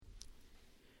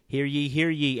Hear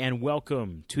ye, and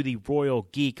welcome to the Royal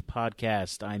Geek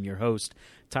Podcast. I'm your host,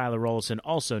 Tyler Rollison,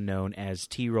 also known as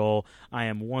T-Roll. I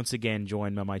am once again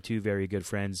joined by my two very good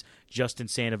friends, Justin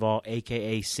Sandoval,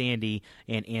 a.k.a. Sandy,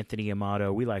 and Anthony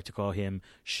Amato. We like to call him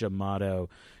Shamato.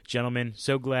 Gentlemen,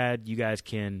 so glad you guys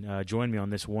can join me on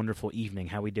this wonderful evening.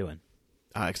 How we doing?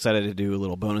 Excited to do a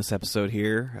little bonus episode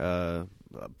here, a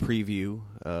preview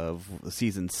of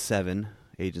Season 7,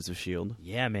 Agents of S.H.I.E.L.D.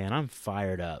 Yeah, man, I'm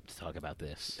fired up to talk about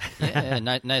this. Yeah,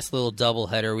 nice little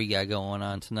doubleheader we got going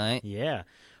on tonight. Yeah.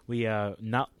 We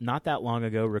not that long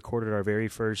ago recorded our very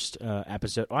first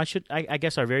episode. Well, I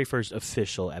guess our very first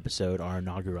official episode, our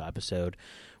inaugural episode.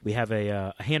 We have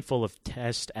a handful of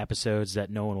test episodes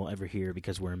that no one will ever hear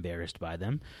because we're embarrassed by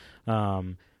them.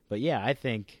 But yeah, I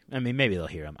mean, maybe they'll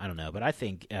hear them. I don't know, but I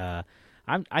think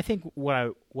I think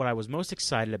what I was most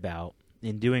excited about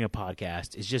in doing a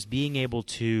podcast is just being able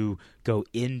to go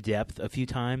in depth a few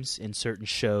times in certain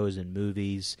shows and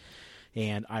movies.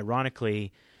 And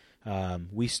ironically,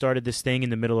 we started this thing in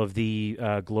the middle of the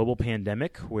global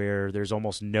pandemic where there's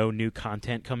almost no new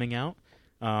content coming out.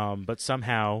 But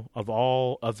somehow, of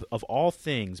all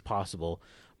things possible,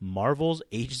 Marvel's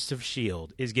Agents of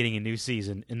S.H.I.E.L.D. is getting a new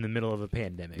season in the middle of a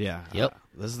pandemic. Yeah. Yep.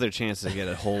 This is their chance to get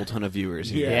a whole ton of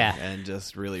viewers here. Yeah. And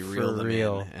just really reel them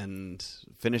in and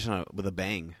finish on with a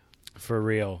bang. For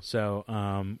real.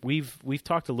 So we've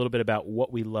talked a little bit about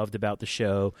what we loved about the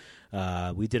show.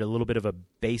 We did a little bit of a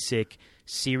basic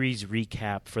series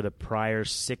recap for the prior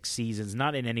 6 seasons,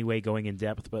 not in any way going in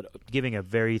depth, but giving a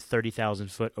very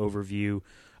 30,000-foot overview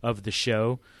of the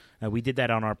show. We did that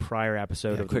on our prior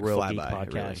episode of the Royal Geek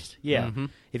Podcast. Really. Yeah. Mm-hmm.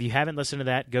 If you haven't listened to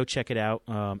that, go check it out.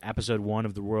 Episode 1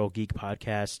 of the Royal Geek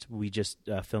Podcast. We just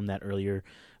filmed that earlier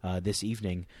this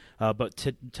evening. But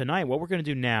tonight, what we're going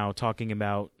to do now, talking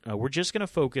about, we're just going to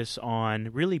focus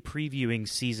on really previewing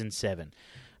Season 7,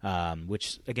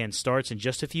 which, again, starts in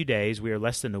just a few days. We are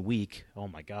less than a week. Oh,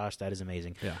 my gosh, that is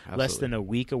amazing. Yeah, absolutely. Less than a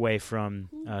week away from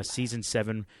Season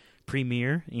 7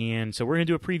 premiere, and so we're going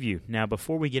to do a preview. Now,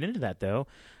 before we get into that, though,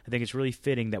 I think it's really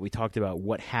fitting that we talked about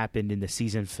what happened in the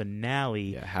season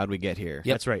finale. Yeah, how'd we get here?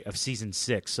 That's right, of Season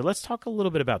 6. So let's talk a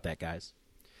little bit about that, guys.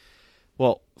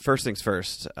 Well, first things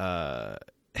first,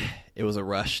 it was a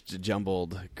rushed,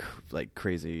 jumbled,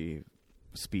 crazy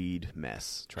speed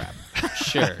mess trap.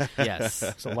 Sure, yes.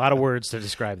 It's a lot of words to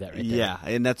describe that right there. Yeah,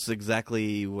 and that's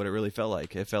exactly what it really felt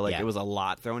like. It felt like Yeah. it was a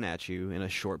lot thrown at you in a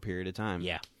short period of time.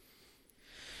 Yeah.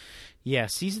 Yeah,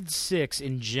 Season 6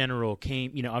 in general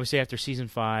came, obviously after Season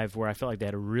 5, where I felt like they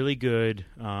had a really good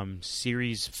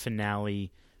series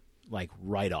finale,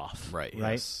 right off. Right.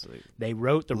 Right? Yes. They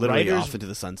wrote the Literally writers off into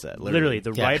the sunset. Literally,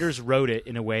 the Yeah. writers wrote it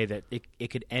in a way that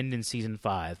it could end in Season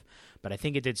 5. But I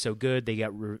think it did so good, they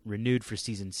got renewed for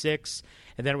Season 6.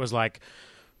 And then it was like,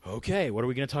 okay, what are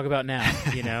we going to talk about now?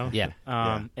 Yeah.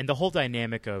 And the whole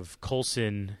dynamic of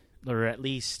Coulson, or at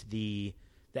least the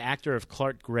actor of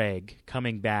Clark Gregg,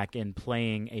 coming back and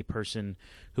playing a person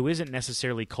who isn't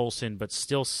necessarily Coulson, but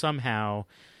still somehow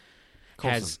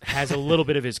has a little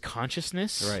bit of his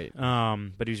consciousness. Right.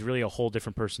 But he's really a whole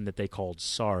different person that they called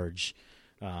Sarge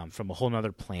from a whole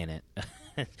other planet.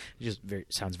 It just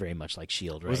sounds very much like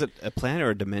S.H.I.E.L.D., right? Was it a planet or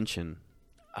a dimension?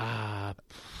 Yeah,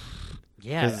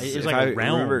 'Cause it was if like I a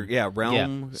realm. Remember, realm. Yeah, if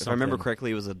I remember something.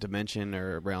 correctly, it was a dimension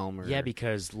or a realm. Or Yeah,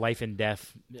 because Life and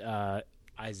Death,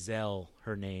 Izel,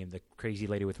 her name, the crazy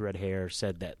lady with red hair,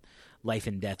 said that life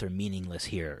and death are meaningless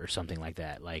here, or something like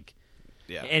that.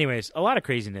 yeah. Anyways, a lot of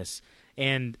craziness.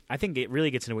 And I think it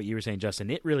really gets into what you were saying, Justin.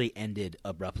 It really ended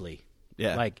abruptly.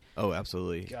 Yeah. Oh,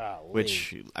 absolutely. Golly.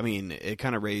 Which, I mean, it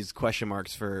kind of raised question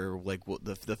marks for what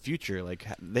the future.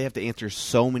 They have to answer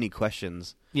so many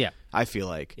questions. Yeah. I feel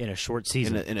like In a short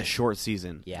season. in a short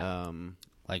season. Yeah.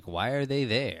 Why are they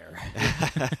there?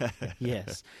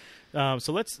 Yes.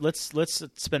 So let's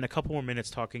spend a couple more minutes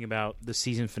talking about the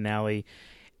season finale.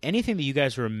 Anything that you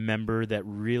guys remember that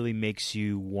really makes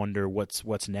you wonder what's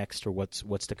next or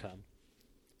what's to come?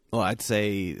 Well, I'd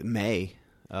say May.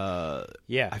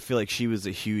 Yeah. I feel like she was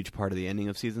a huge part of the ending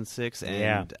of season 6.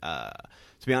 And to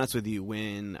be honest with you,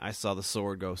 when I saw the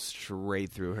sword go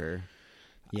straight through her,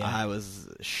 I was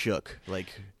shook,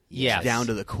 Yes. down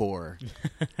to the core.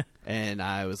 And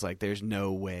I was like, there's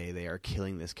no way they are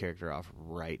killing this character off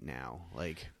right now.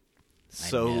 I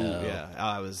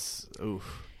was,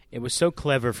 oof. It was so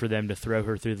clever for them to throw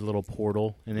her through the little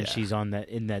portal, and then she's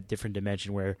in that different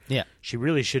dimension where she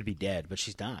really should be dead, but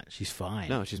she's not. She's fine.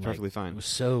 No, she's perfectly fine. It was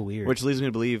so weird. Which leads me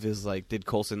to believe is, did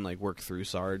Coulson, work through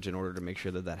Sarge in order to make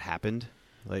sure that happened?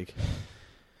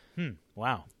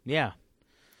 Wow. Yeah.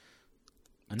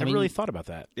 I never really thought about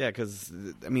that. Yeah, because,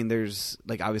 I mean, there's,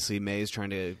 obviously May is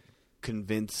trying to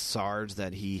convince Sarge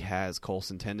that he has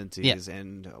Coulson tendencies,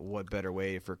 and what better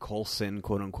way for Coulson,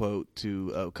 quote unquote,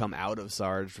 to come out of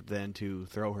Sarge than to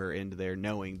throw her into there,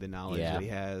 knowing the knowledge that he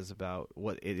has about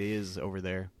what it is over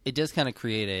there. It does kind of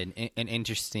create an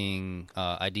interesting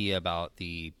idea about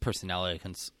the personality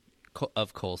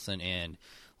of Coulson and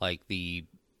like the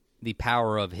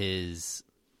power of his,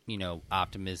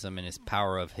 optimism and his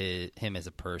power of him as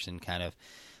a person, kind of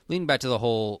leading back to the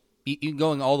whole.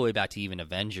 Going all the way back to even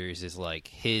Avengers is like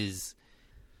his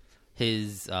he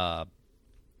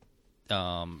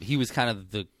was kind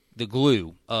of the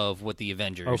glue of what the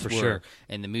Avengers were sure.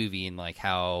 in the movie, and like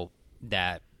how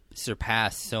that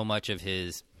surpassed so much of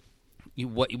his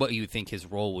what you would think his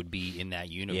role would be in that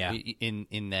unit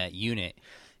in that unit.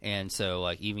 And so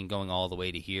like even going all the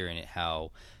way to here and how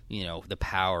the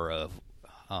power of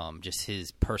just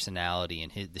his personality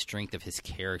and the strength of his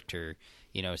character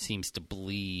seems to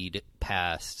bleed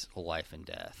past life and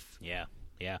death. Yeah.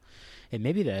 And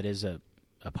maybe that is a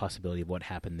possibility of what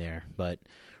happened there. But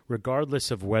regardless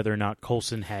of whether or not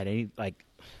Coulson had any,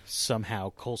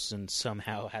 Coulson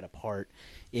somehow had a part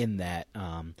in that,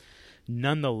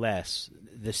 nonetheless,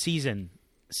 the season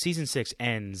 6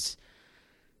 ends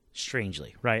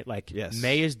strangely, right? Like, yes.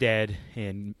 May is dead,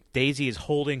 and Daisy is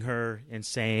holding her and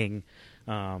saying,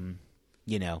 actually,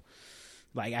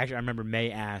 I remember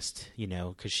May asked,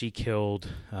 because she killed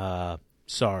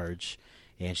Sarge,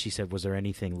 and she said, "Was there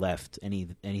anything left?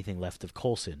 Anything left of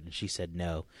Coulson?" And she said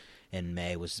no, and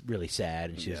May was really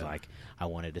sad, and she was like, "I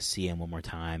wanted to see him one more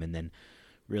time," and then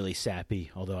really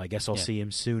sappy. Although I guess I'll see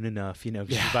him soon enough, because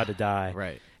she's about to die.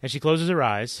 Right. And she closes her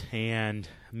eyes, and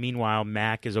meanwhile,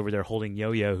 Mac is over there holding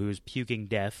Yo-Yo, who's puking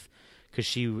death because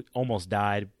she almost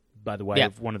died by the way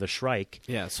of one of the Shrike.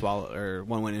 Yeah,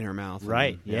 one went in her mouth.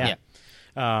 Right.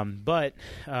 But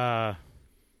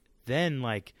then,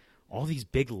 like, all these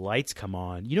big lights come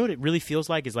on. You know what it really feels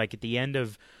like is like at the end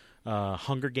of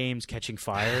Hunger Games Catching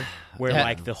Fire, where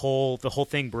like the whole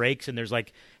thing breaks and there's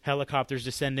like helicopters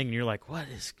descending, and you're like,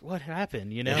 what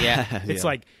happened? It's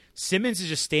like Simmons is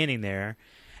just standing there,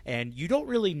 and you don't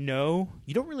really know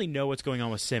what's going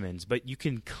on with Simmons, but you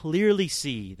can clearly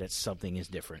see that something is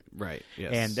different. Right.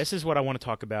 Yes. And this is what I want to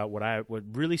talk about. What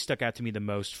really stuck out to me the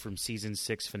most from the season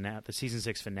 6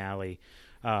 finale.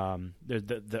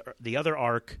 The other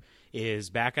arc is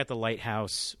back at the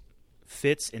lighthouse.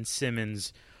 Fitz and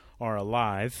Simmons are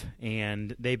alive,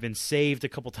 and they've been saved a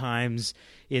couple times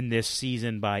in this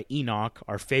season by Enoch,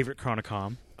 our favorite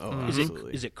Chronicom. Oh,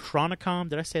 absolutely. Is it Chronicom?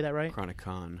 Did I say that right?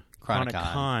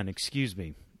 Chronicon, excuse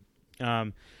me.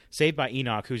 Saved by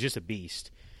Enoch, who's just a beast.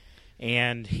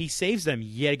 And he saves them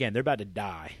yet again. They're about to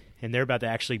die, and they're about to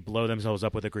actually blow themselves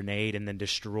up with a grenade and then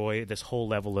destroy this whole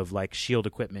level of like shield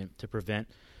equipment to prevent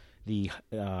the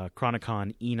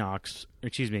Chronicon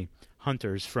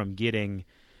hunters from getting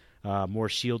more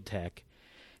shield tech.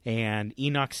 And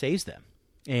Enoch saves them.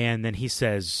 And then he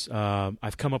says,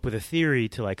 I've come up with a theory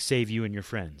to like save you and your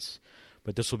friends,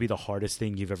 but this will be the hardest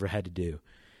thing you've ever had to do.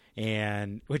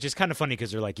 And which is kind of funny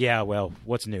because they're like, yeah, well,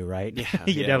 what's new, right?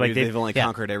 Yeah, they've only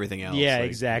conquered everything else. Yeah,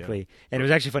 exactly. Yeah. And it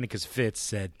was actually funny because Fitz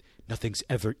said, nothing's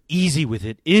ever easy with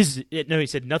it. He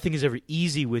said, nothing is ever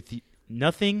easy with you.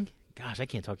 Nothing, gosh, I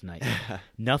can't talk tonight.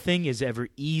 Nothing is ever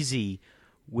easy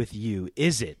with you,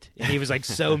 is it? And he was like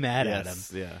so mad at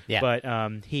him. Yeah.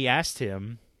 But he asked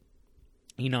him,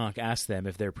 Enoch asked them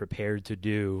if they're prepared to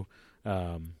do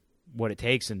what it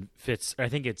takes, and Fitz, I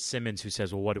think it's Simmons who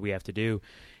says, well, what do we have to do?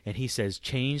 And he says,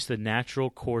 change the natural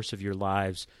course of your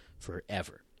lives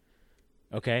forever.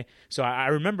 Okay? So I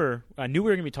remember, I knew we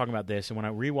were going to be talking about this, and when I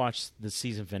rewatched the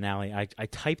season finale, I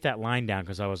typed that line down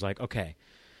because I was like, okay,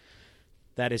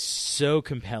 that is so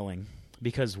compelling,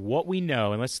 because what we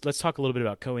know, and let's talk a little bit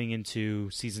about going into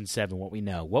season 7, what we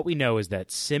know is that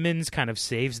Simmons kind of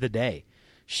saves the day.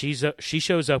 She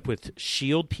shows up with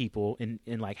SHIELD people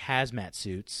in like hazmat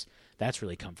suits. That's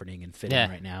really comforting and fitting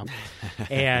right now.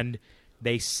 And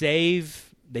they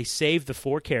save the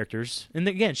 4 characters. And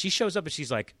again, she shows up and she's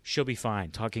like, she'll be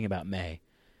fine, talking about May.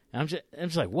 And I'm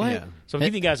just like, what? Yeah. So I'm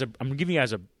giving you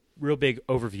guys a real big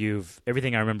overview of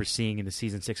everything I remember seeing in the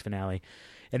season 6 finale.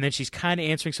 And then she's kind of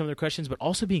answering some of their questions, but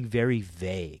also being very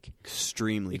vague.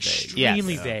 Extremely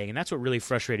vague. And that's what really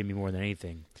frustrated me more than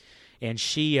anything. And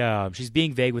she's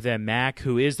being vague with them. Mac,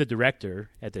 who is the director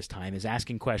at this time, is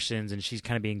asking questions, and she's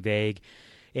kind of being vague.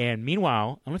 And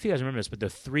meanwhile, I don't know if you guys remember this, but the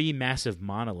 3 massive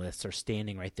monoliths are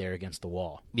standing right there against the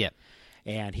wall. Yeah.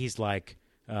 And he's like,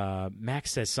 Mac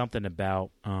says something about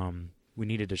we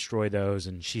need to destroy those,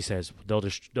 and she says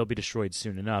they'll be destroyed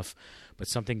soon enough. But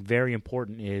something very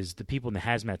important is the people in the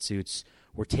hazmat suits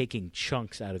were taking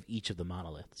chunks out of each of the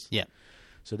monoliths. Yeah.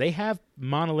 So they have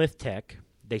Monolith Tech.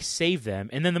 They save them.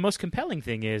 And then the most compelling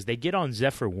thing is they get on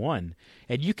Zephyr 1,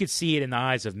 and you could see it in the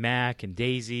eyes of Mac and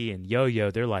Daisy and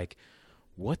Yo-Yo. They're like,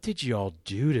 what did y'all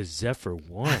do to Zephyr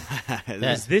 1?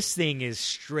 This thing is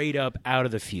straight up out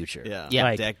of the future. Yeah.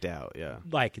 Like, decked out,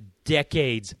 like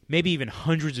decades, maybe even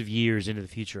hundreds of years into the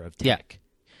future of tech.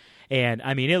 Yeah. And,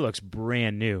 I mean, it looks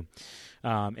brand new.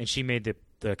 And she made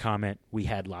the comment, we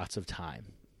had lots of time,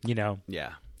 you know?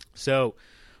 Yeah. So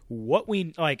what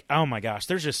we, like, oh my gosh,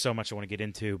 there's just so much I want to get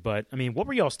into. But, I mean, what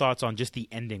were y'all's thoughts on just the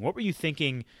ending? What were you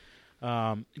thinking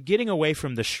getting away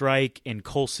from the Shrike and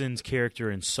Coulson's character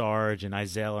and Sarge and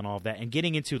Izel and all of that and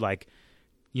getting into, like,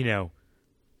 you know,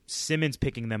 Simmons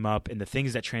picking them up and the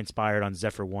things that transpired on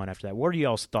Zephyr 1 after that? What are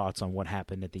y'all's thoughts on what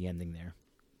happened at the ending there?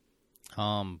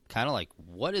 Kind of like,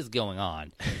 what is going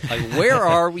on? Like, where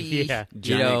are we? Yeah.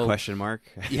 Giant question mark.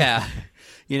 Yeah.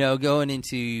 You know, going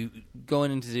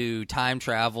into time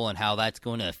travel and how that's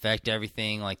going to affect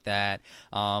everything like that.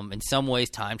 In some ways,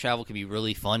 time travel can be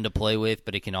really fun to play with,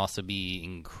 but it can also be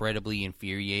incredibly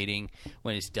infuriating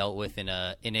when it's dealt with in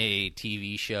a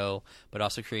TV show, but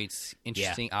also creates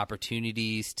interesting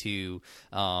opportunities to,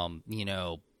 you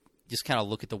know, just kind of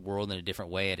look at the world in a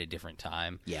different way at a different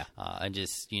time. Yeah. And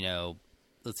just, you know,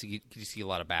 you see a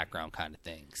lot of background kind of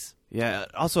things. Yeah.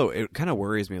 Also, it kind of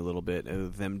worries me a little bit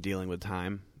of them dealing with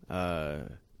time. I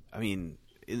mean,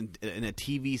 in a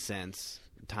TV sense,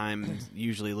 time's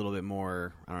usually a little bit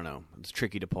more, I don't know, it's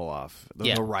tricky to pull off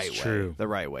the right way. True. The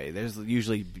right way. There's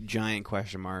usually giant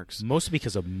question marks. Mostly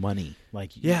because of money.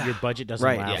 Like, your budget doesn't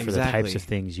allow for the types of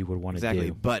things you would want to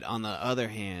do. But on the other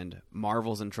hand,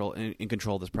 Marvel's in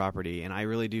control of this property, and I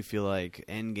really do feel like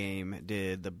Endgame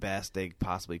did the best they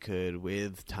possibly could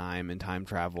with time and time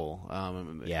travel.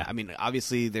 I mean,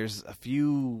 obviously, there's a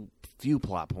few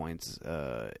plot points,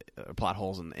 plot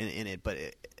holes in it, but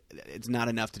it's not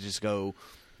enough to just go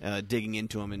digging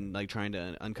into them and like trying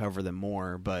to uncover them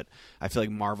more. But I feel like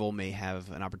Marvel may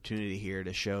have an opportunity here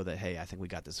to show that, hey, I think we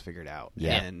got this figured out.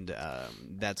 Yeah. And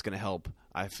that's going to help.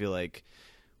 I feel like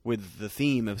with the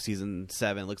theme of season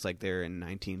 7, it looks like they're in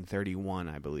 1931,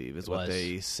 I believe, is what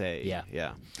they say.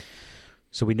 Yeah.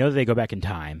 So we know that they go back in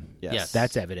time. Yes.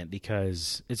 That's evident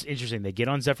because it's interesting. They get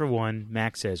on Zephyr 1.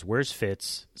 Max says, where's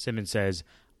Fitz? Simmons says,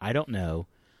 I don't know.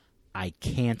 I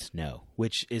can't know,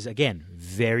 which is, again,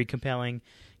 very compelling.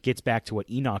 Gets back to what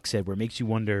Enoch said, where it makes you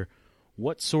wonder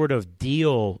what sort of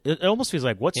deal. It almost feels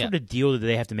like what sort of deal do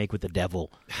they have to make with the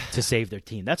devil to save their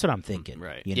team? That's what I'm thinking.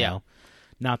 Right. You know?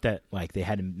 Not that like they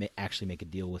had to actually make a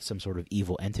deal with some sort of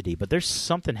evil entity, but there's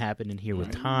something happening here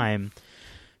with time.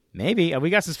 Maybe. We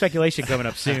got some speculation coming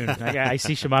up soon. I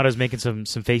see Shimato's making some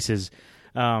faces.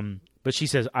 But she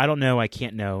says, I don't know, I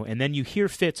can't know. And then you hear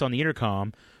Fitz on the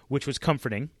intercom, which was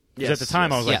comforting. Because at the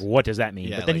time I was like, what does that mean?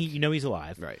 But then he's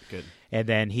alive. Right, good. And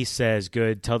then he says,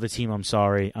 good, tell the team I'm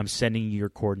sorry. I'm sending you your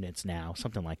coordinates now.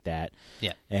 Something like that.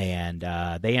 Yeah. And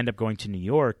they end up going to New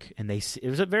York, and it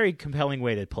was a very compelling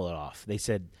way to pull it off. They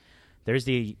said, there's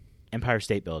the Empire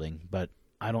State Building, but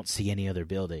I don't see any other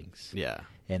buildings. Yeah.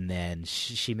 And then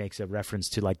she makes a reference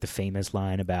to like the famous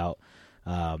line about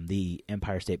the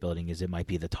Empire State Building is it might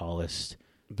be the tallest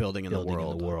building in the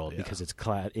world because it's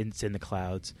in the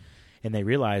clouds. And they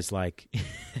realize, like,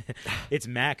 it's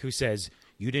Mac who says,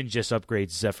 you didn't just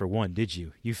upgrade Zephyr 1, did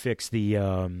you? You fixed the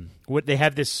they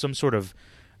have some sort of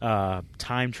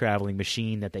time-traveling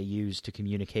machine that they use to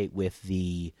communicate with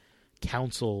the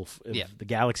council, the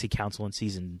Galaxy Council in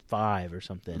Season 5 or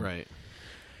something. Right.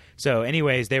 So,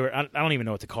 anyways, they were, I don't even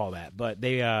know what to call that, but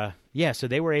they, so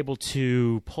they were able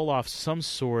to pull off some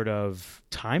sort of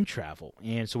time travel.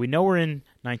 And so we know we're in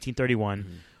 1931.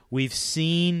 Mm-hmm. We've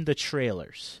seen the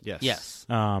trailers. Yes.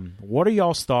 What are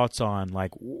y'all's thoughts on,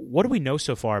 like, what do we know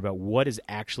so far about what is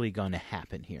actually going to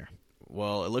happen here?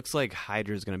 Well, it looks like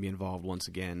Hydra is going to be involved once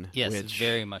again. Yes, which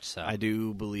very much so. I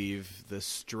do believe the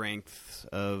strength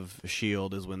of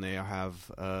S.H.I.E.L.D. is when they have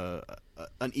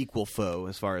an equal foe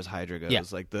as far as Hydra goes. Yeah.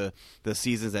 Like the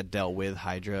seasons that dealt with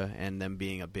Hydra and them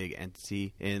being a big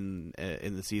entity in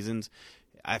the seasons,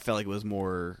 I felt like it was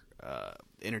more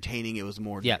entertaining. It was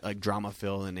more like drama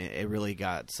filled, and it really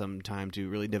got some time to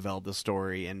really develop the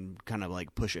story and kind of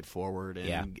like push it forward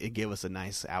and it gave us a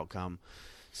nice outcome.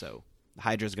 So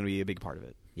Hydra is going to be a big part of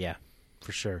it. Yeah,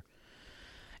 for sure.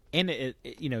 And it,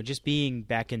 just being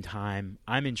back in time,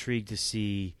 I'm intrigued to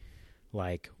see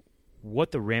like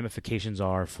what the ramifications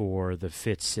are for the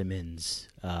Fitzsimmons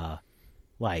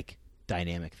like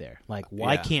dynamic there. Like,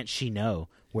 why can't she know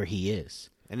where he is?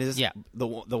 And is the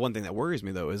one thing that worries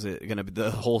me though is it going to be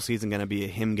the whole season going to be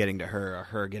him getting to her or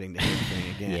her getting to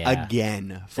him thing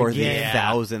again for the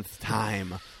 1,000th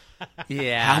time?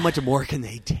 Yeah. How much more can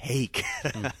they take?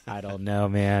 I don't know,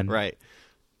 man. Right.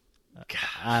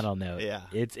 I don't know. Yeah.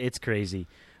 It's crazy.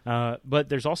 But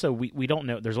there's also we don't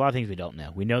know. There's a lot of things we don't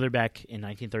know. We know they're back in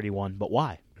 1931, but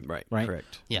why? Right. Right.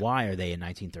 Correct. Yeah. Why are they in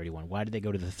 1931? Why did they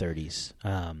go to the 30s?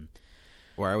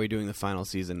 Why are we doing the final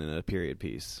season in a period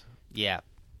piece? Yeah.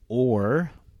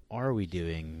 Or are we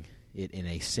doing it in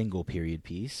a single period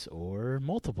piece or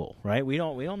multiple? Right? We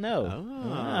don't know.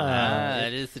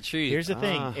 That is the truth. Here's the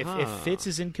thing: if Fitz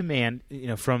is in command,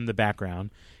 from the background,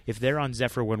 if they're on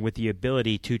Zephyr One with the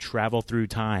ability to travel through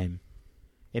time,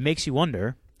 it makes you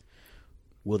wonder: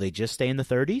 will they just stay in the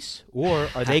 30s, or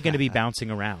are they going to be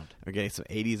bouncing around? Okay, some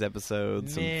 80s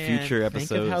episodes, Man, some future episodes.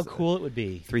 Think of how cool it would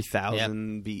be.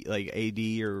 3000 like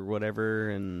AD or whatever,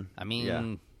 and I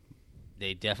mean,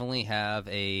 they definitely have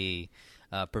a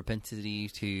propensity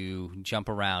to jump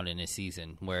around in a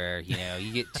season where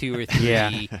you get 2 or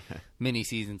 3 mini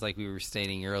seasons, like we were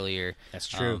stating earlier. That's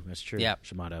true. That's true. Yeah,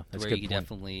 Shimado. That's where a good you point.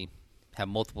 definitely have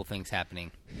multiple things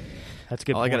happening. That's a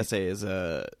good. All point. I gotta say is,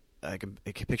 I can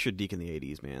picture Deke in the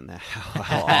 80s, man.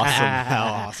 How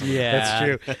awesome!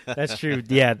 Yeah, that's true.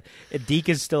 Yeah, Deke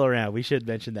is still around. We should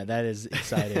mention that. That is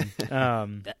exciting.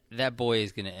 That boy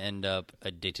is going to end up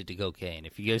addicted to cocaine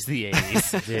if he goes to the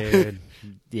 80s. Dude.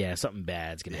 Yeah, something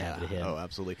bad's going to happen to him. Oh,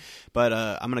 absolutely. But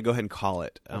I'm going to go ahead and call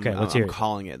it. Okay, let's hear it. I'm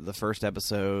calling it. The first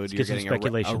episode, you're getting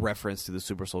a reference to the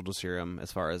Super Soldier Serum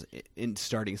as far as in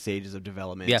starting stages of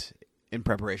development. Yeah. In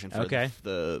preparation for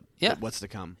the what's to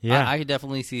come. Yeah, I could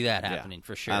definitely see that happening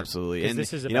for sure. Absolutely. And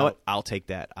this is you know what? I'll take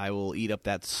that. I will eat up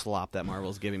that slop that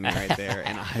Marvel's giving me right there,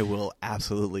 and I will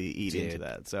absolutely eat into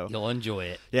that. So you'll enjoy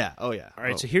it. Yeah. Oh yeah. All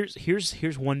right. So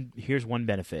here's one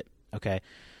benefit. Okay,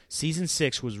 season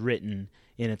 6 was written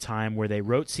in a time where they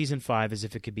wrote season 5 as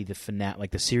if it could be the finale,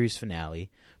 like the series finale,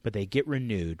 but they get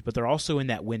renewed. But they're also in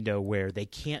that window where they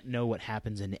can't know what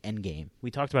happens in Endgame. We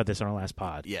talked about this on our last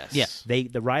pod. Yes. Yeah.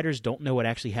 The writers don't know what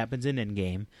actually happens in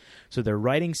Endgame, so they're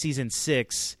writing season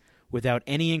 6 without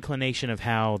any inclination of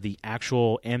how the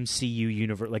actual MCU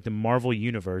universe, like the Marvel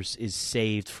universe, is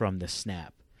saved from the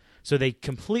snap. So they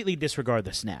completely disregard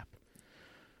the snap.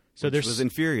 So Which was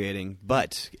infuriating,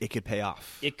 but it could pay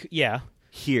off.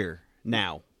 Here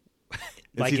now.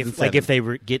 like if they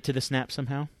get to the snap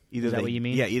somehow. Is that what you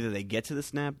mean? Yeah, either they get to the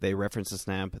snap, they reference the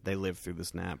snap, they live through the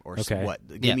snap, or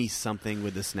what? Give me something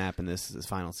with the snap in this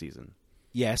final season.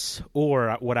 Yes,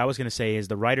 or what I was going to say is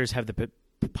the writers have the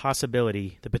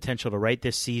possibility, the potential to write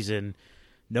this season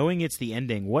knowing it's the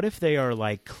ending. What if they are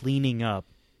like cleaning up?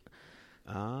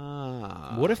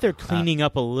 What if they're cleaning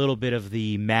up a little bit of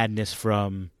the madness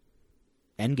from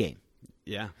Endgame?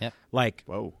 Yeah. Yep. Like,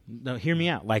 whoa. No, hear me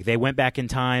out. Like they went back in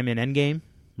time in Endgame,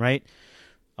 right?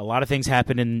 A lot of things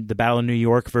happened in the Battle of New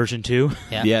York version 2.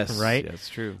 Yeah. Yes. Right? That's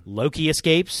true. Loki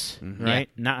escapes, right?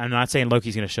 Yeah. I'm not saying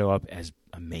Loki's going to show up, as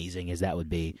amazing as that would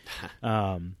be.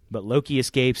 But Loki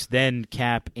escapes, then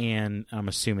Cap and I'm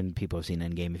assuming people have seen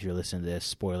Endgame if you're listening to this.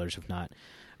 Spoilers if not.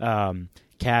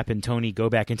 Cap and Tony go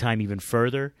back in time even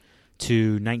further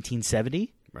to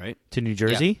 1970, right? To New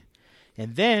Jersey. Yeah.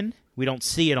 And then we don't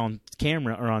see it on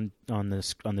camera or on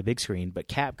the big screen, but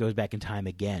Cap goes back in time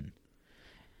again.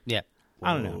 Yeah.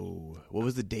 I don't know. What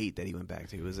was the date that he went back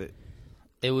to? Was it?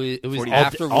 It was 40,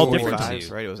 after all World War different II.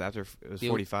 Right? It was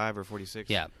 45 or 46.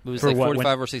 Yeah, it was For like what,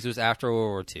 45 or 6. It was after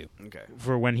World War II. Okay.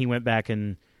 For when he went back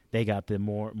and they got the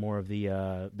more of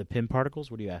the PIM particles.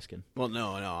 What are you asking? Well,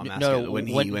 no. I'm asking when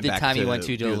he went back time to he went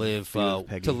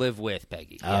to live with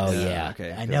Peggy. Oh yeah.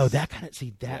 Okay. I know that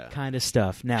kind of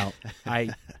stuff. Now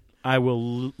I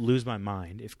will lose my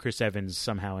mind if Chris Evans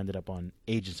somehow ended up on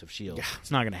Agents of S.H.I.E.L.D. It's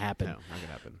not going to happen. No, not going to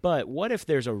happen. But what if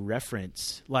there's a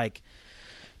reference? Like,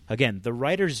 again, the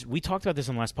writers, we talked about this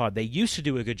on the last pod, they used to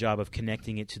do a good job of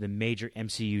connecting it to the major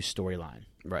MCU storyline.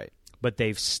 Right. But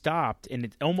they've stopped, and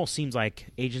it almost seems like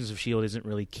Agents of S.H.I.E.L.D. isn't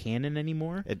really canon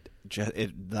anymore.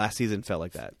 Last season felt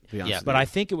like that, to be honest. But I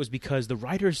think it was because the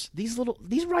writers, these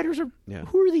writers are,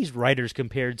 who are these writers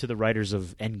compared to the writers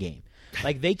of Endgame?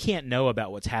 Like, they can't know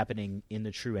about what's happening in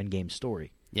the true Endgame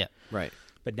story. Yeah. Right.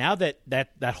 But now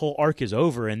that whole arc is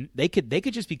over, and they could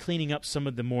just be cleaning up some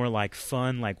of the more like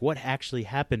fun, like what actually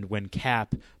happened when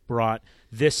Cap brought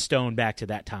this stone back to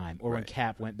that time, or when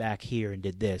Cap went back here and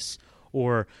did this,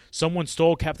 or someone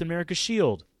stole Captain America's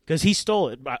shield because he stole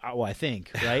it. Well, I think,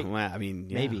 right? Well, I mean,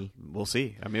 maybe we'll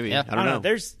see. Maybe yeah. I don't know.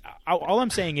 There's all I'm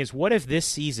saying is, what if this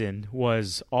season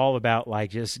was all about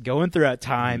like just going throughout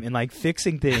time and like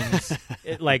fixing things?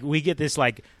 Like we get this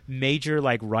like major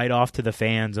like write off to the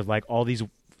fans of like all these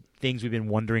things we've been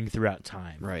wondering throughout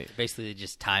time. Right. Basically,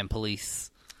 just time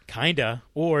police. Kinda,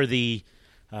 or the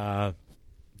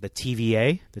the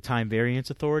TVA, the Time Variance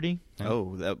Authority.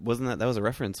 Oh, that was a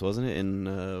reference, wasn't it?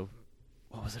 In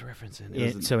what was it a reference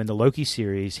in? So in the Loki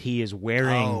series, he is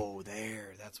wearing. Oh,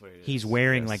 that's what it is. He's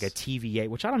wearing like a TVA,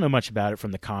 which I don't know much about it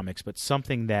from the comics, but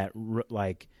something that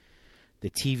like the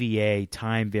TVA,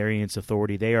 Time Variance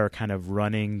Authority, they are kind of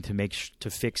running to to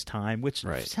fix time, which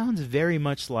sounds very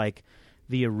much like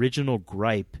the original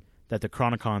gripe that the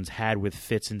Chronicons had with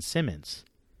Fitz and Simmons,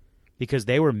 because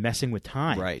they were messing with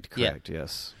time. Right, correct,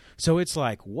 yes. So it's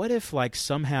like, what if like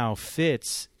somehow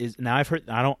Fitz is now? I've heard.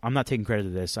 I'm not taking credit to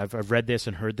this. I've read this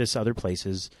and heard this other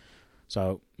places.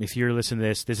 So if you're listening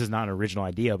to this is not an original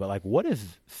idea. But like, what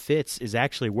if Fitz is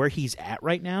actually where he's at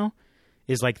right now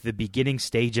is like the beginning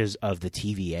stages of the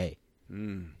TVA,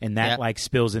 and that like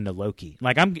spills into Loki.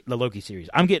 Like the Loki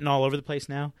series. I'm getting all over the place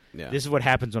now. Yeah. This is what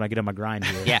happens when I get on my grind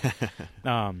here.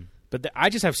 But I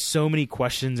just have so many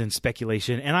questions and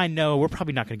speculation, and I know we're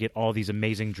probably not going to get all these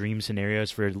amazing dream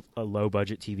scenarios for a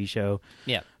low-budget TV show.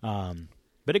 Yeah.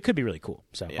 But it could be really cool.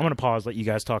 So I'm going to pause, let you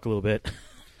guys talk a little bit.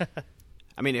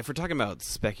 I mean, if we're talking about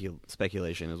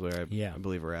speculation is where I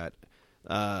believe we're at.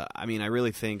 I mean, I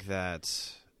really think that,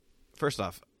 first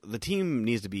off, the team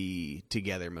needs to be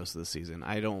together most of the season.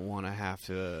 I don't want to have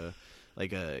to...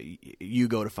 Like you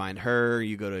go to find her,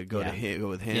 you go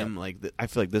with him. Like I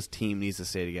feel like this team needs to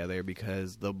stay together,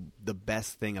 because the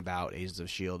best thing about Agents of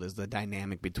S.H.I.E.L.D. is the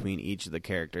dynamic between each of the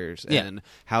characters and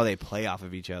how they play off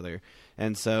of each other.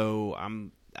 And so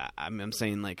I'm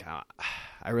saying, like,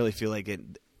 I really feel like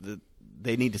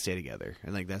they need to stay together,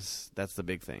 and like that's the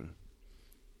big thing.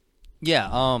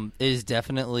 Yeah, it is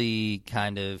definitely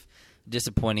kind of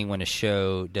disappointing when a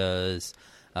show does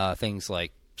things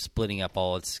like splitting up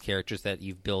all its characters, that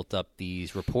you've built up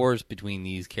these rapports between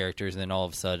these characters, and then all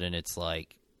of a sudden it's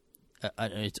like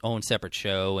its own separate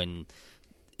show, and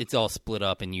it's all split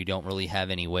up, and you don't really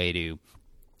have any way to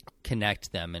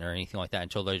connect them or anything like that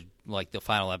until they're like the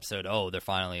final episode. Oh, they're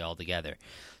finally all together.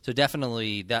 So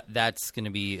definitely that's going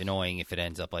to be annoying if it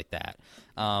ends up like that.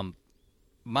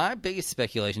 My biggest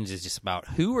speculations is just about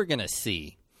who we're going to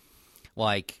see,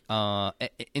 like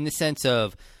in the sense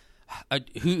of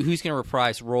who's going to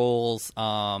reprise roles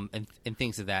and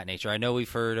things of that nature. I know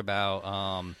we've heard about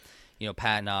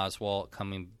Patton Oswalt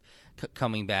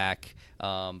coming back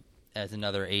as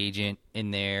another agent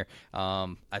in there.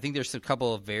 I think there's a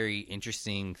couple of very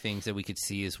interesting things that we could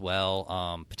see as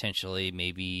well. Potentially,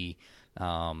 maybe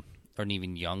or an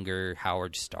even younger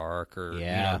Howard Stark or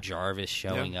Jarvis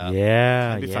showing up.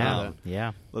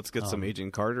 Yeah. Let's get some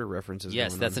Agent Carter references.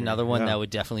 Yes, that's another one that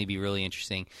would definitely be really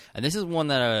interesting. And this is one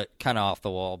that kind of off the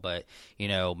wall, but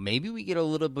maybe we get a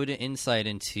little bit of insight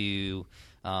into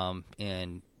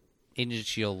and Agent of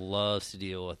S.H.I.E.L.D. loves to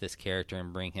deal with this character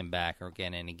and bring him back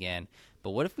again and again. But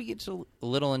what if we get a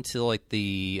little into like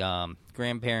the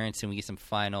grandparents and we get some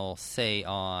final say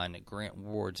on Grant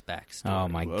Ward's backstory? Oh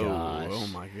my gosh! Oh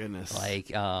my goodness!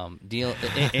 Like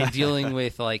dealing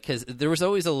with like, because there was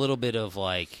always a little bit of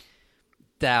like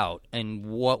doubt in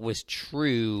what was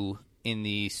true in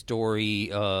the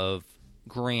story of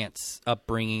Grant's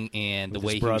upbringing and with the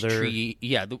way he was treated.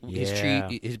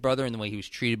 His brother and the way he was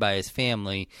treated by his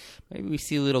family. Maybe we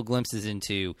see little glimpses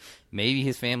into maybe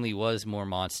his family was more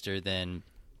monster than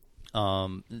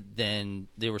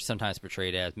they were sometimes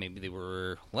portrayed as. Maybe they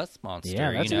were less monster.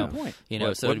 Yeah, that's a good point.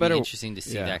 So it'd be interesting to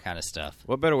see that kind of stuff.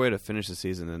 What better way to finish the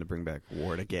season than to bring back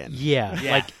Ward again? Yeah.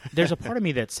 Like there's a part of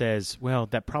me that says, well,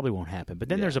 that probably won't happen. But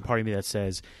then there's a part of me that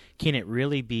says, can it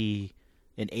really be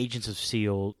an Agents of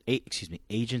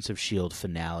S.H.I.E.L.D.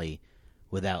 finale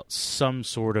without some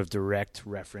sort of direct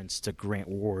reference to Grant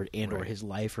Ward and or his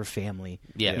life or family?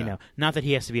 Not that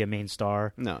he has to be a main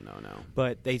star. No.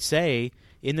 But they say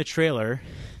in the trailer,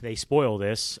 they spoil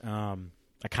this. I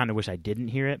kind of wish I didn't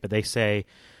hear it, but they say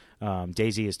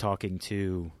Daisy is talking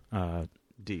to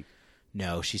Deke.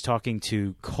 No, she's talking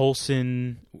to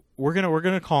Coulson. We're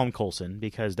gonna call him Coulson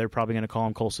because they're probably gonna call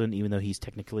him Coulson, even though he's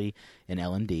technically an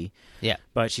LMD. Yeah.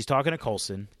 But she's talking to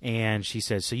Coulson, and she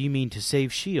says, "So you mean to save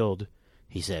S.H.I.E.L.D.?"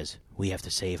 He says, "We have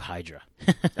to save Hydra."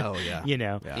 Oh yeah.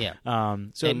 Yeah.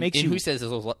 So it makes you. Who says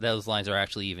those lines are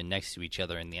actually even next to each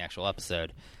other in the actual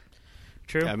episode?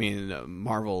 True. I mean,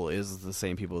 Marvel is the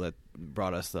same people that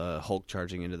brought us the Hulk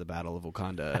charging into the Battle of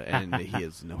Wakanda, and he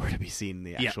is nowhere to be seen in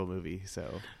the actual movie.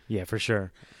 So yeah, for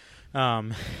sure.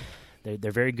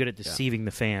 They're very good at deceiving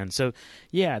the fans. So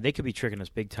yeah, they could be tricking us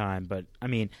big time. But I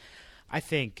mean, I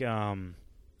think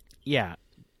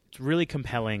it's really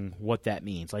compelling what that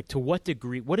means. Like, to what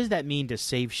degree? What does that mean to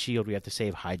save S.H.I.E.L.D.? We have to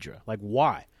save Hydra. Like,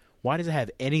 why? Why does it have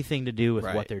anything to do with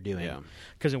what they're doing?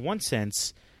 Because in one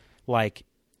sense, like,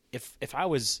 if I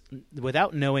was,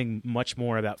 without knowing much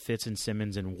more about Fitz and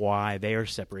Simmons and why they are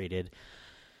separated,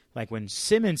 like when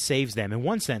Simmons saves them, in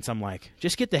one sense, I'm like,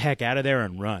 just get the heck out of there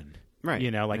and run. Right.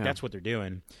 That's what they're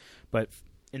doing.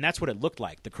 And that's what it looked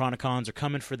like. The Chronicons are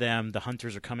coming for them. The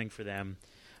Hunters are coming for them.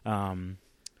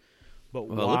 But it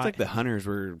looked like the Hunters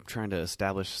were trying to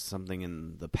establish something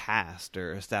in the past,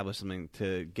 or establish something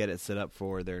to get it set up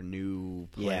for their new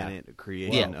planet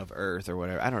creation of Earth or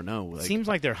whatever. I don't know. It seems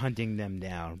like they're hunting them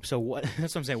down. So what?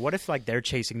 That's what I'm saying. What if like they're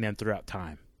chasing them throughout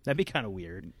time? That'd be kind of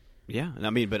weird. Yeah, I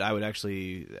mean, but I would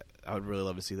really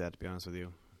love to see that. To be honest with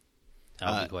you, that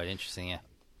would be quite interesting. Yeah.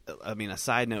 I mean, a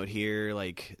side note here,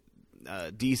 like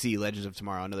DC Legends of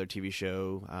Tomorrow, another TV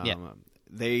show.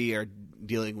 They are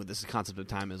dealing with this concept of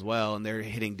time as well, and they're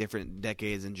hitting different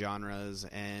decades and genres,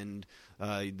 and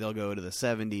they'll go to the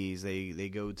 70s, they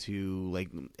go to like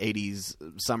 80s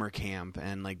summer camp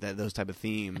and like those type of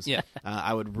themes. Yeah.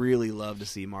 I would really love to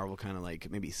see Marvel kind of like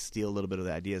maybe steal a little bit of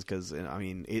the ideas, because I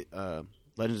mean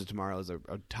Legends of Tomorrow is a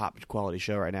top quality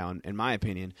show right now, in my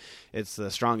opinion. It's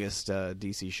the strongest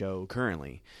DC show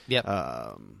currently. Yep.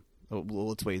 Well,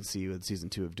 let's wait and see what Season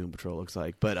 2 of Doom Patrol looks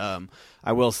like. But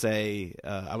I will say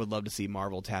I would love to see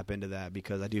Marvel tap into that,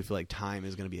 because I do feel like time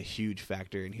is going to be a huge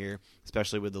factor in here,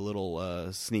 especially with the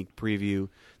little sneak preview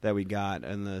that we got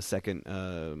in the second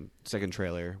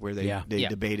trailer, where they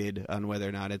debated on whether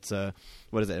or not it's a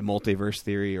multiverse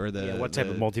theory, or what type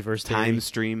of multiverse theory? Time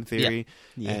stream theory.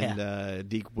 Yeah. And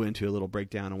Deke went into a little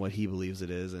breakdown on what he believes it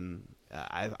is, and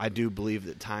I do believe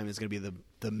that time is going to be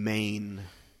the main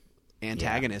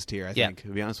antagonist here, I think, to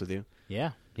be honest with you.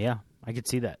 Yeah. I could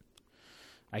see that.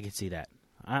 I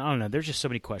don't know. There's just so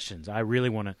many questions. I really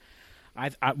want to.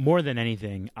 More than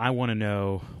anything, I want to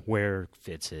know where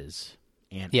Fitz is,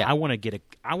 and I want to get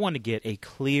a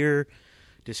clear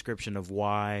description of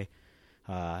why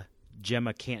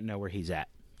Gemma can't know where he's at.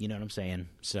 You know what I'm saying?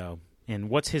 So, and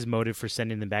what's his motive for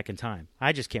sending them back in time?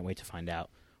 I just can't wait to find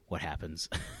out what happens.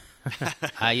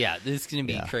 This is going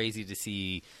to be crazy to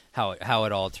see how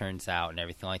it all turns out and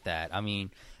everything like that. I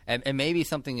mean, and maybe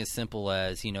something as simple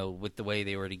as, with the way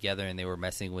they were together and they were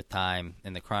messing with time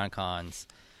and the Chronicons,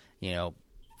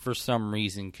 for some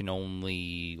reason can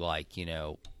only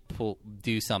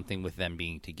do something with them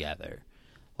being together.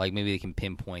 Like maybe they can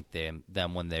pinpoint them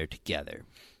when they're together.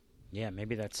 Yeah,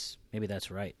 maybe that's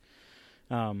right.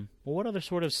 Well, what other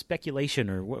sort of speculation,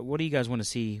 or what do you guys want to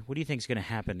see? What do you think is going to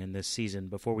happen in this season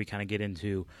before we kind of get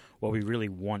into what we really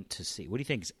want to see? What do you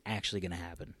think is actually going to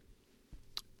happen?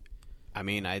 I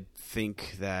mean, I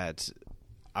think that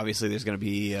obviously there's going to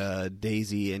be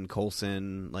Daisy and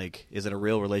Coulson. Like, is it a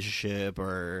real relationship,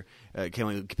 or can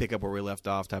we pick up where we left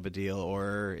off type of deal?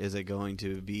 Or is it going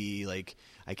to be like,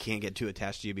 I can't get too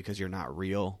attached to you because you're not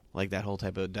real, like that whole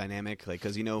type of dynamic? Like,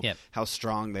 because how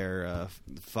strong their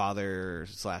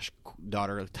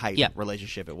father/daughter type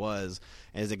relationship it was.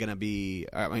 Is it going to be,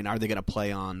 I mean, are they going to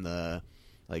play on the,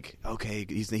 like, okay,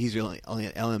 he's really only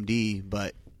an LMD,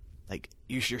 but like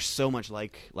you're so much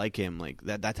like him, like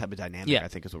that type of dynamic. I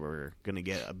think is what we're going to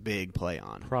get a big play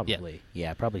on. Probably,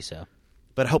 probably so.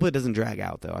 But hopefully it doesn't drag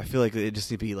out, though. I feel like it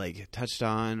just need to be like touched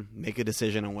on, make a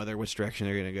decision on which direction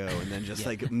they're going to go, and then just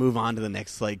like move on to the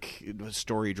next like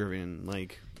story driven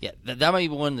like. Yeah, that might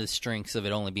be one of the strengths of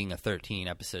it only being a 13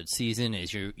 episode season,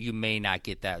 is you may not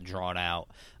get that drawn out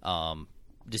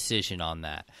decision on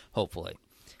that. Hopefully,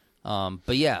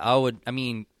 but yeah, I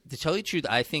mean, to tell you the truth,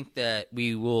 I think that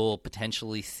we will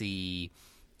potentially see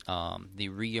the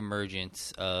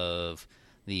reemergence of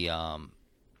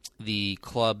the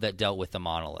club that dealt with the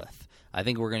monolith. I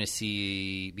think we're going to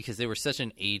see, because they were such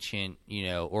an ancient,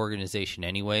 organization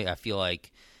anyway, I feel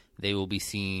like they will be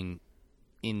seen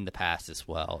in the past as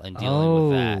well and dealing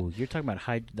with that. Oh, you're talking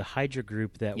about the Hydra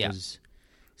group that was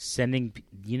sending,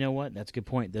 you know what? That's a good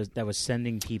point. That was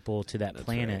sending people to that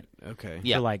planet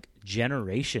for like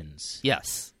generations.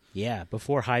 Yes. Yeah,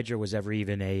 before Hydra was ever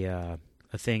even a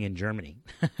thing in Germany.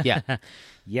 Yeah.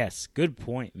 Yes, good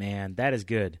point, man. That is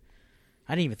good.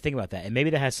 I didn't even think about that. And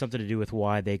maybe that has something to do with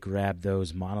why they grabbed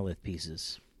those monolith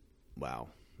pieces. Wow.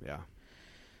 Yeah.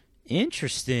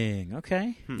 Interesting.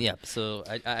 Okay. Yeah, so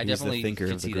I definitely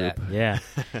can see that. Yeah.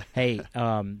 Hey,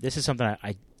 this is something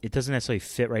it doesn't necessarily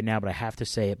fit right now, but I have to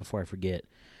say it before I forget.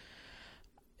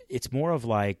 It's more of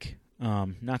like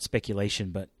not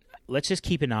speculation, but let's just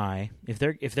keep an eye. If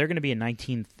they're going to be in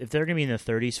the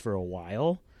 30s for a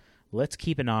while, let's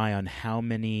keep an eye on how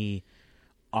many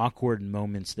awkward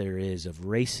moments there is of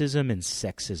racism and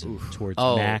sexism towards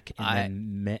Mac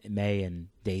and then May and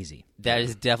Daisy. That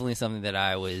is definitely something that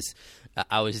I was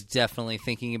definitely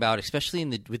thinking about, especially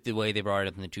with the way they brought it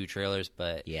up in the 2 trailers.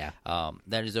 But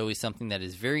that is always something that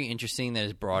is very interesting that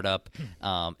is brought up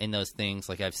in those things.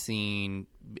 Like I've seen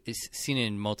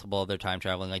in multiple other time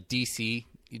traveling, like DC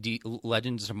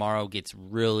Legends of Tomorrow gets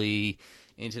really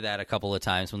into that a couple of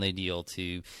times when they deal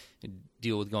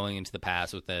with going into the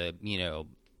past with the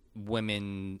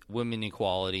women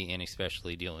equality and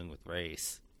especially dealing with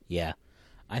race. Yeah,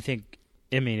 they're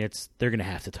going to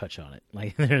have to touch on it.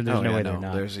 Like there's no way they're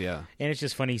not. And it's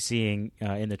just funny seeing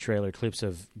in the trailer clips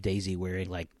of Daisy wearing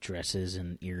like dresses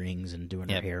and earrings and doing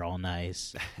her hair all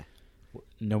nice.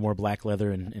 No more black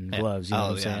leather and gloves. You know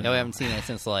what I'm saying? No, we haven't seen it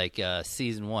since like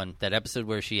season 1. That episode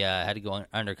where she had to go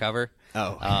undercover.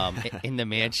 In the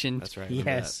mansion. That's right.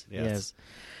 Yes.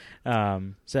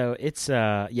 So it's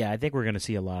I think we're going to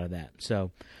see a lot of that.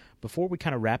 So before we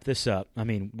kind of wrap this up, I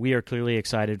mean, we are clearly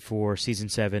excited for season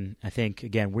 7. I think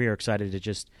again we are excited to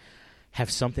just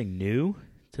have something new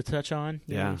to touch on.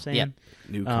 You know what I'm saying? Yeah.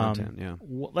 New content.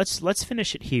 Let's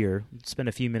finish it here. Spend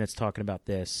a few minutes talking about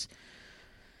this.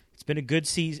 It's been a good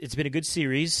season. It's been a good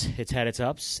series. It's had its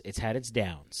ups. It's had its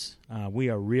downs. We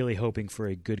are really hoping for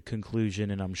a good conclusion,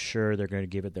 and I'm sure they're going to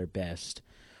give it their best.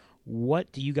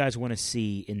 What do you guys want to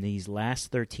see in these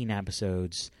last 13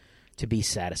 episodes to be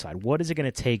satisfied? What is it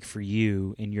going to take for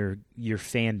you in your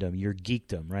fandom, your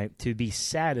geekdom, right, to be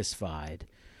satisfied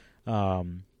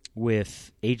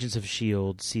with Agents of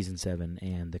S.H.I.E.L.D. Season 7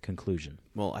 and the conclusion?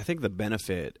 Well, I think the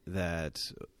benefit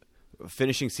that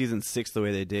finishing season 6 the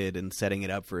way they did and setting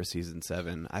it up for a season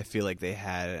 7, I feel like they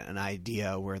had an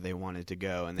idea where they wanted to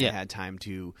go, and they had time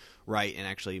to write and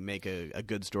actually make a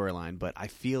good storyline. But I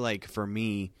feel like for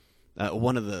me, this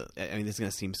is going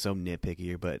to seem so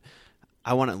nitpicky, but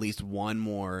I want at least one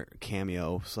more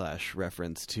cameo /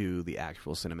 reference to the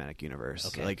actual cinematic universe.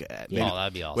 Okay. Like, that'd be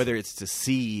awesome. Whether it's to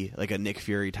see like a Nick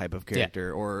Fury type of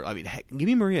character, or heck, give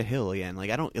me Maria Hill again.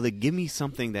 Like, give me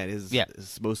something that is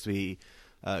supposed to be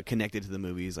connected to the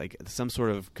movies, like some sort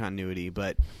of continuity.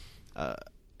 But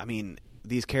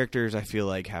these characters, I feel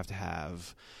like have to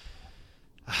have.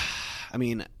 I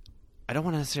don't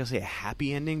want to necessarily say a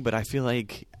happy ending, but I feel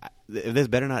like this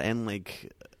better not end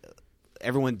like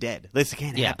everyone dead. This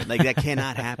can't happen. Like that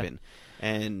cannot happen.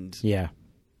 And go,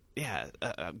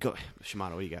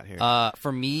 Shimano, what do you got here?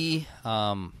 For me,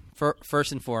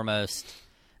 first and foremost,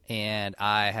 and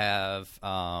I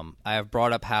have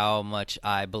brought up how much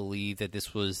I believe that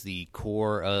this was the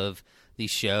core of the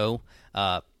show.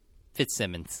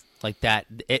 Fitzsimmons, like that,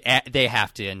 they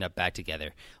have to end up back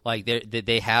together. Like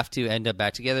they have to end up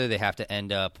back together. They have to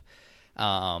end up,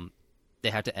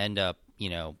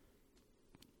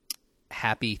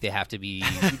 happy. They have to be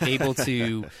able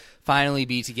to finally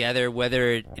be together.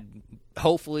 Whether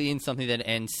hopefully in something that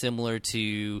ends similar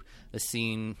to the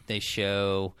scene they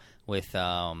show with,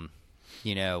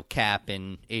 Cap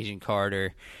and Agent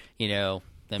Carter, them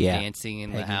dancing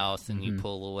in the house, and you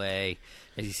pull away.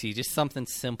 As you see, just something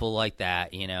simple like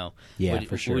that,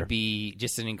 for sure. would be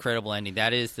just an incredible ending.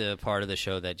 That is the part of the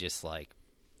show that just like,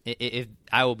 if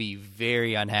I will be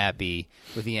very unhappy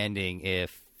with the ending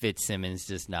if Fitzsimmons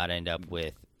does not end up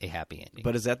with a happy ending.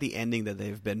 But is that the ending that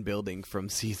they've been building from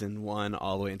season 1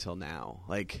 all the way until now?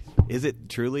 Like, is it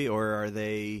truly, or are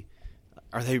they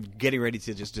getting ready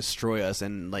to just destroy us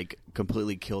and like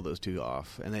completely kill those two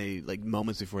off? And they like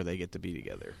moments before they get to be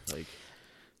together, like.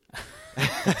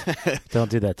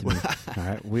 Don't do that to me. All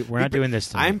right, we're not doing this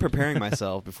tonight. I'm preparing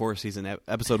myself before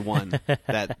episode 1.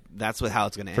 That's how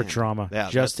it's going to end. For trauma. Yeah,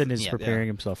 Justin is preparing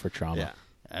himself for trauma. Yeah.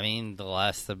 I mean,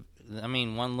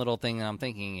 one little thing that I'm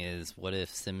thinking is, what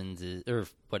if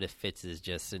what if Fitz is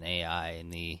just an AI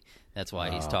and that's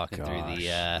why he's talking through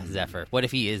the Zephyr? What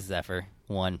if he is Zephyr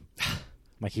 1?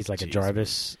 Like he's like a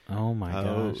Jarvis. Oh my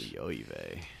gosh. Oh, Yoy.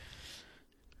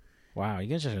 Wow, you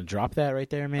guys are going to drop that right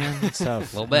there, man? It's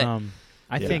tough. A little bit.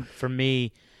 I think for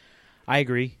me, I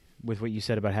agree with what you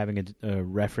said about having a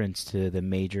reference to the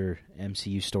major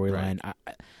MCU storyline.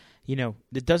 Right.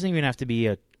 It doesn't even have to be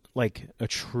a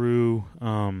true,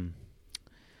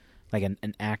 like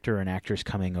an actor or an actress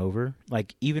coming over.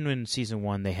 Like, even in season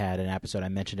 1, they had an episode, I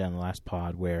mentioned it on the last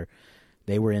pod, where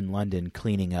they were in London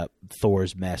cleaning up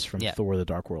Thor's mess from Thor: The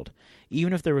Dark World.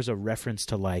 Even if there was a reference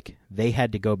to, like, they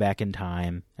had to go back in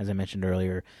time, as I mentioned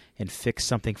earlier, and fix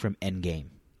something from Endgame.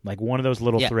 Like one of those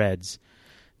little threads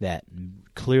that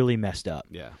clearly messed up.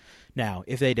 Yeah. Now,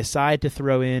 if they decide to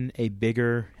throw in a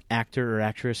bigger actor or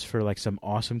actress for like some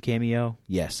awesome cameo,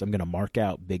 yes, I'm gonna mark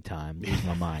out big time, lose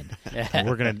my mind. And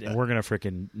we're gonna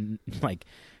freaking like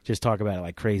just talk about it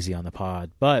like crazy on the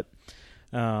pod. But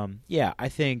yeah, I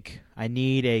think I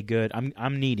need a good.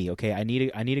 I'm needy. Okay, I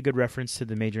need a good reference to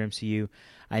the major MCU.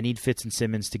 I need Fitz and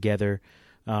Simmons together.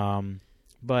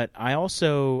 But I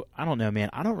don't know, man.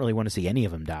 I don't really want to see any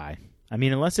of them die. I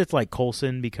mean, unless it's like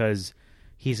Coulson because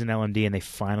he's an LMD and they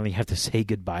finally have to say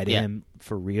goodbye to him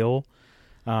for real.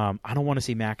 I don't want to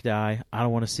see Mac die. I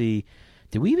don't want to see.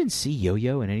 Did we even see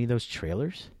Yo-Yo in any of those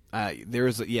trailers? There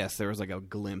was like a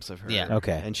glimpse of her. Yeah.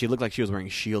 Okay. And she looked like she was wearing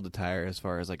shield attire as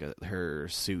far as like her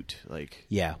suit. Like.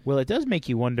 Yeah. Well, it does make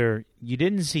you wonder. You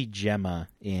didn't see Gemma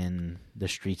in the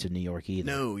streets of New York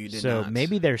either. No, you did not. So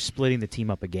maybe they're splitting the team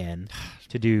up again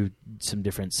to do some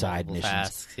different side missions.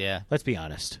 Tasks, yeah. Let's be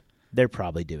honest. They're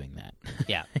probably doing that.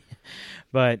 Yeah.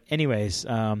 But anyways,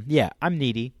 yeah, I'm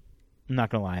needy. I'm not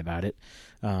going to lie about it.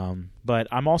 But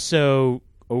I'm also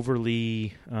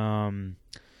overly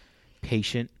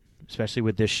patient, especially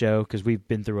with this show, because we've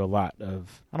been through a lot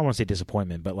of, I don't want to say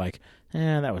disappointment, but like,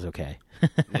 that was okay.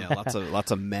 Yeah,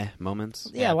 lots of meh moments.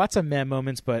 Yeah, lots of meh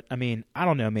moments, but I mean, I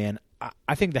don't know, man.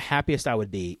 I think the happiest I would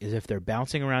be is if they're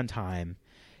bouncing around time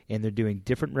and they're doing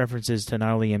different references to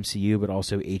not only MCU, but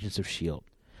also Agents of S.H.I.E.L.D.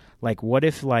 Like, what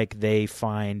if, like, they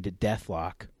find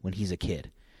Deathlock when he's a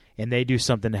kid, and they do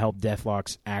something to help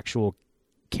Deathlock's actual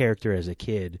character as a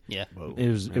kid? Yeah. Whoa. It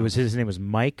was his name was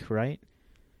Mike, right?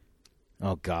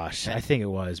 Oh gosh, I think it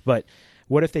was. But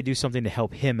what if they do something to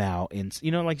help him out, and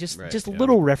like just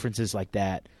little references like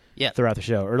that throughout the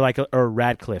show, or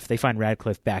Radcliffe? They find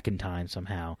Radcliffe back in time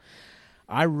somehow.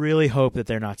 I really hope that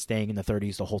they're not staying in the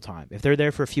 30s the whole time. If they're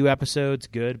there for a few episodes,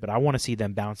 good, but I want to see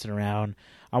them bouncing around.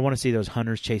 I want to see those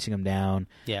hunters chasing them down.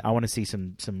 Yeah. I want to see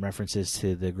some references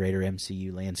to the greater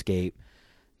MCU landscape.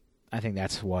 I think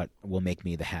that's what will make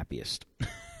me the happiest.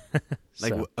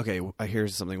 Okay,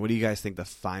 here's something. What do you guys think the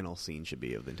final scene should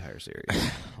be of the entire series?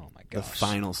 Oh my gosh. The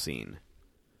final scene.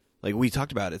 Like we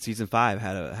talked about it, season 5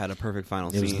 had a perfect final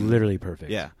scene. It was literally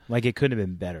perfect. Yeah. Like it couldn't have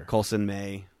been better. Coulson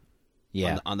May.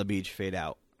 Yeah. On the beach, fade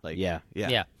out. Like yeah.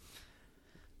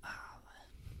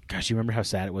 Gosh, you remember how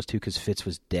sad it was too because Fitz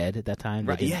was dead at that time.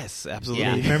 Right. Yes, absolutely.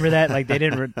 Yeah. Remember that? Like they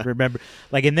didn't remember.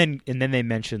 Like and then they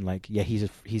mentioned like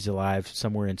he's alive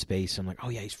somewhere in space. I'm like, oh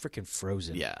yeah, he's freaking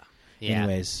frozen. Yeah.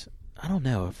 Anyways, I don't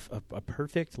know a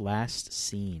perfect last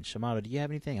scene. Shamato, do you have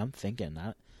anything? I'm thinking.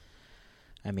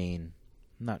 I mean,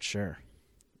 I'm not sure.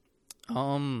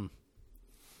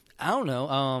 I don't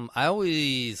know. I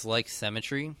always like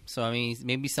symmetry. So, I mean,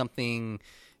 maybe something,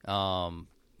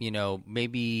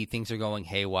 maybe things are going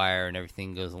haywire and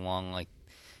everything goes along like,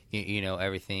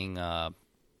 everything,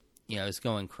 is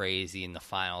going crazy and the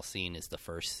final scene is the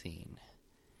first scene.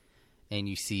 And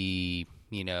you see,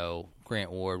 Grant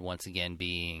Ward once again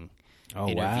being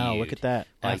interviewed. Wow, look at that.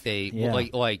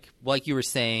 Like you were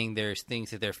saying, there's things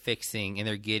that they're fixing and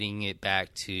they're getting it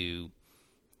back to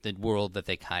the world that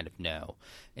they kind of know.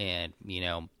 And,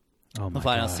 the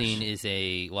final scene is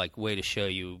a way to show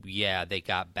you, they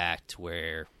got back to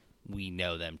where we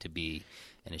know them to be.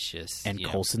 And it's just... And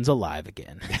Coulson's alive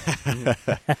again.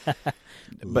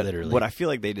 But literally. What I feel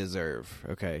like they deserve,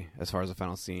 as far as the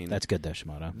final scene... That's good, though,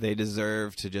 Shimoda. They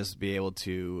deserve to just be able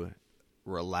to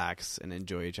relax and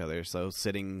enjoy each other. So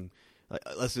sitting...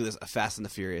 let's do this, a Fast and the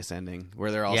Furious ending,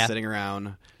 where they're all sitting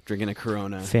around, drinking a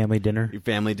Corona. Family dinner.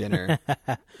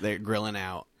 They're grilling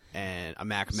out. And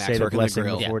Mac's Say the working the blessing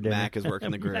grill. before dinner. Mac is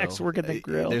working the grill. Mac's working the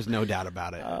grill. There's no doubt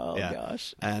about it. Oh,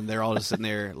 gosh. And they're all just sitting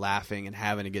there laughing and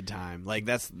having a good time. Like,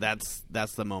 that's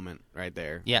the moment right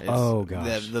there. Yeah. Oh,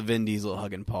 gosh. The Vin Diesel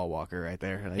hugging Paul Walker right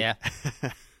there. Like, yeah.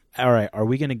 All right. Are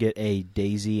we going to get a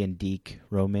Daisy and Deke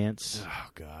romance? Oh,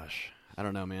 gosh. I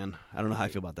don't know, man. I don't know how I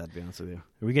feel about that, to be honest with you.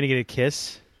 Are we going to get a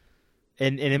kiss?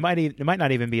 And it might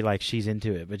not even be like she's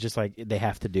into it, but just like they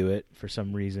have to do it for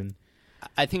some reason.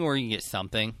 I think we're going to get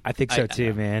something. I think so,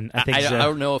 too, man. I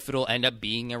don't know if it'll end up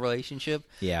being a relationship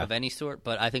of any sort,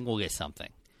 but I think we'll get something.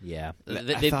 Yeah.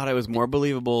 I thought it was more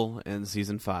believable in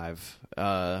season 5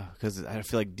 because I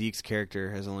feel like Deke's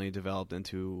character has only developed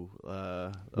into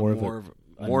more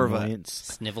of a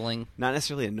sniveling. Not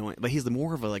necessarily annoying, but he's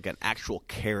more of an actual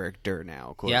character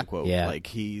now, quote unquote. Yeah. Like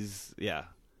he's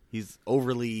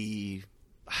overly.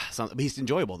 But he's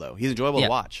enjoyable though. He's enjoyable to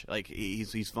watch. Like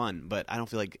he's fun, but I don't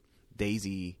feel like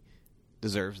Daisy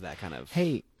deserves that kind of...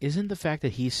 Hey, isn't the fact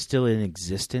that he's still in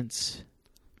existence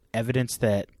evidence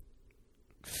that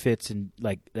Fitz and,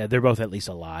 they're both at least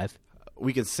alive?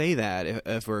 we can say that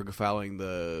if we're following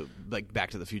the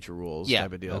Back to the Future rules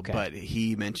type of deal. Okay. But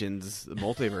he mentions the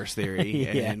multiverse theory,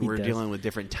 and we're dealing with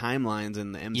different timelines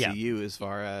in the MCU as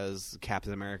far as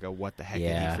Captain America. What the heck did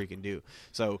he freaking do?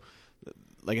 So,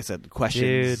 like I said,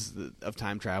 questions of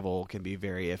time travel can be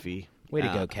very iffy. Way to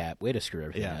go, Cap. Way to screw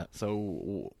everything up.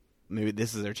 So maybe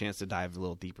this is their chance to dive a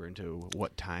little deeper into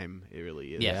what time it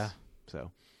really is. Yeah.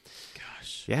 So,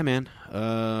 gosh. Yeah, man.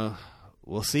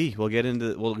 We'll see. We'll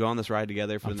go on this ride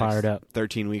together for the next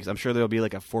 13 weeks. I'm sure there'll be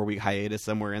like a 4-week hiatus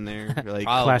somewhere in there. Like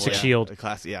classic Shield.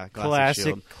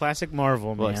 Classic Marvel,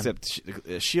 man. Well, except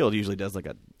Shield usually does like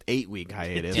a 8-week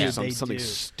hiatus or something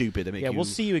stupid to make we'll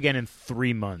see you again in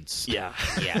 3 months. Yeah.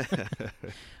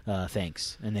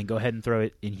 Thanks. And then go ahead and throw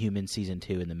it in Human Season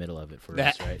 2 in the middle of it for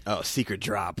us, right? Oh, secret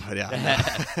drop.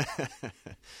 Yeah.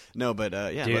 No, but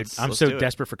dude, I'm so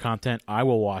desperate for content. I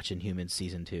will watch Inhuman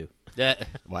Season 2.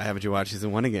 Why haven't you watched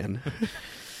Season 1 again?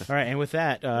 All right, and with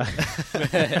that, all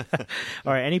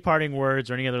right, any parting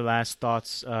words or any other last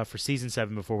thoughts for Season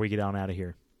 7 before we get on out of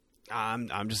here?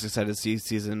 I'm just excited to see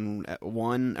Season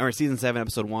 7,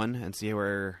 Episode 1, and see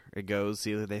where it goes.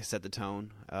 See if they set the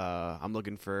tone. I'm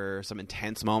looking for some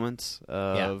intense moments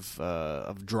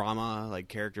of drama, like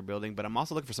character building, but I'm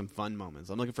also looking for some fun moments.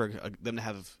 I'm looking for them to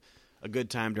have a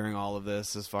good time during all of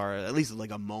this, as far as at least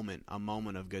like a moment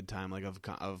of good time, like of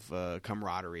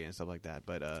camaraderie and stuff like that.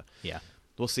 But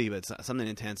we'll see. But something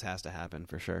intense has to happen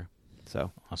for sure.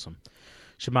 So awesome.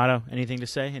 Shamato, anything to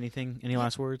say? Any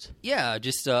last words? Yeah, I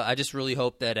just really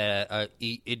hope that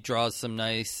it draws some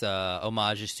nice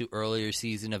homages to earlier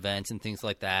season events and things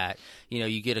like that.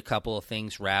 You get a couple of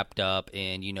things wrapped up,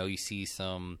 and you see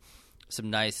some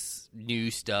nice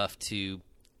new stuff to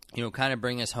kind of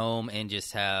bring us home and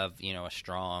just have a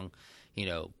strong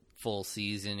full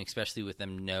season, especially with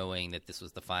them knowing that this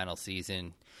was the final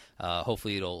season.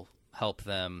 Hopefully, it'll help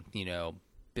them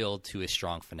build to a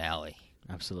strong finale.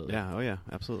 Absolutely. Yeah. Oh, yeah.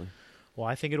 Absolutely. Well,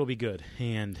 I think it'll be good,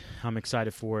 and I'm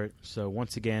excited for it. So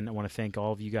once again, I want to thank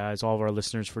all of you guys, all of our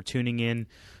listeners, for tuning in.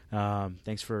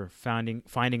 Thanks for finding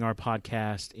our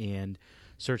podcast and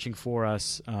searching for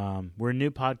us. We're a new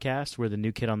podcast. We're the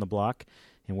new kid on the block,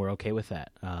 and we're okay with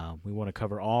that. We want to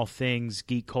cover all things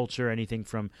geek culture, anything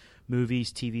from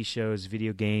movies, TV shows,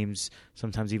 video games,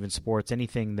 sometimes even sports,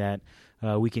 anything that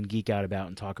we can geek out about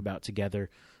and talk about together.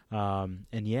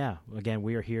 Again,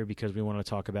 we are here because we want to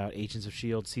talk about Agents of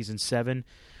S.H.I.E.L.D. Season 7.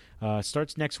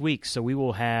 Starts next week, so we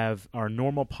will have our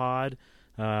normal pod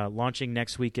launching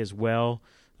next week as well.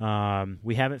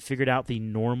 We haven't figured out the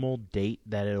normal date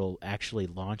that it'll actually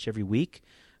launch every week,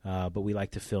 but we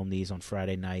like to film these on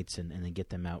Friday nights and then get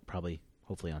them out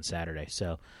hopefully on Saturday.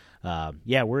 So,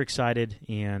 we're excited,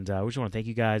 and we just want to thank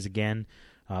you guys again.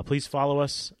 Please follow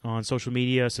us on social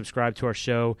media, subscribe to our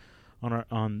show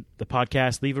on the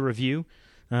podcast, leave a review,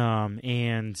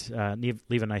 and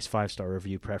leave a nice 5-star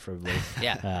review, preferably.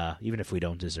 Even if we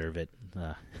don't deserve it,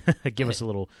 give us a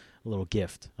little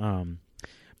gift.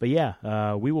 We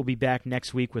will be back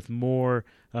next week with more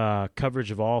coverage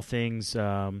of all things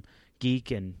geek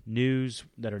and news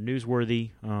that are newsworthy.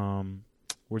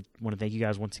 We want to thank you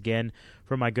guys once again.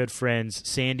 For my good friends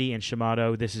Sandy and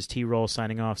Shamato, this is T-Roll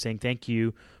signing off, saying thank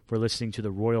you for listening to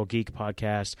the Royal Geek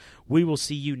Podcast. We will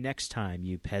see you next time,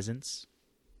 you peasants.